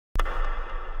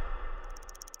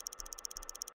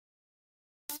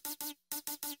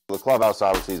The clubhouse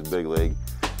obviously is big league.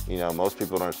 You know, most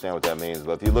people don't understand what that means,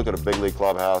 but if you look at a big league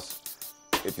clubhouse,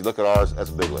 if you look at ours, that's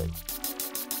a big league.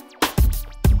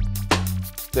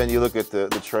 Then you look at the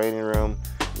training room,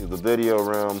 the video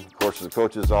room, of course, the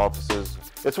coaches' offices.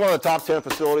 It's one of the top 10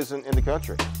 facilities in the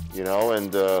country, you know,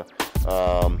 and you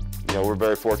know, we're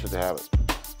very fortunate to have it.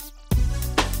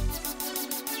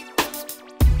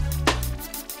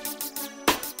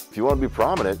 If you want to be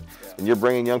prominent and you're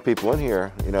bringing young people in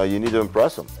here, you know, you need to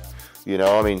impress them. You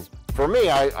know, I mean, for me,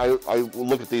 I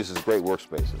look at these as great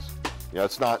workspaces. You know,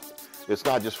 it's not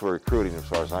just for recruiting as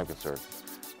far as I'm concerned.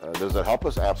 Does it help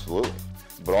us? Absolutely.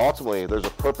 But ultimately, there's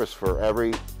a purpose for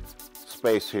every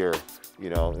space here, you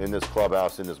know, in this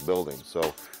clubhouse, in this building. So,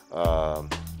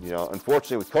 you know,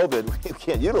 unfortunately with COVID, we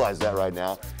can't utilize that right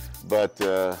now, but,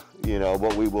 you know,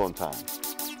 what we will in time.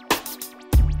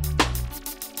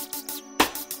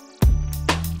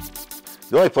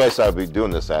 The only place I would be doing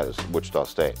this at is Wichita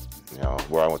State, you know,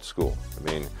 where I went to school. I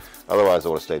mean, otherwise I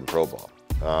would have stayed in pro ball.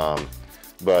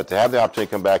 But to have the opportunity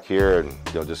to come back here and,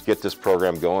 you know, just get this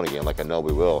program going again, like I know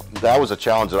we will, that was a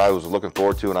challenge that I was looking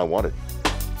forward to and I wanted.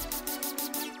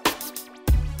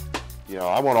 You know,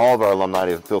 I want all of our alumni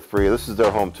to feel free. This is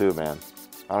their home too, man.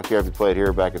 I don't care if you played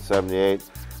here back in '78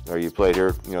 or you played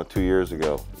here, you know, 2 years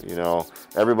ago. You know,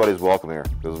 everybody's welcome here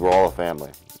because we're all a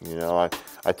family. You know,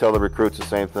 I tell the recruits the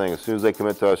same thing. As soon as they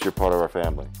commit to us, you're part of our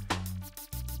family.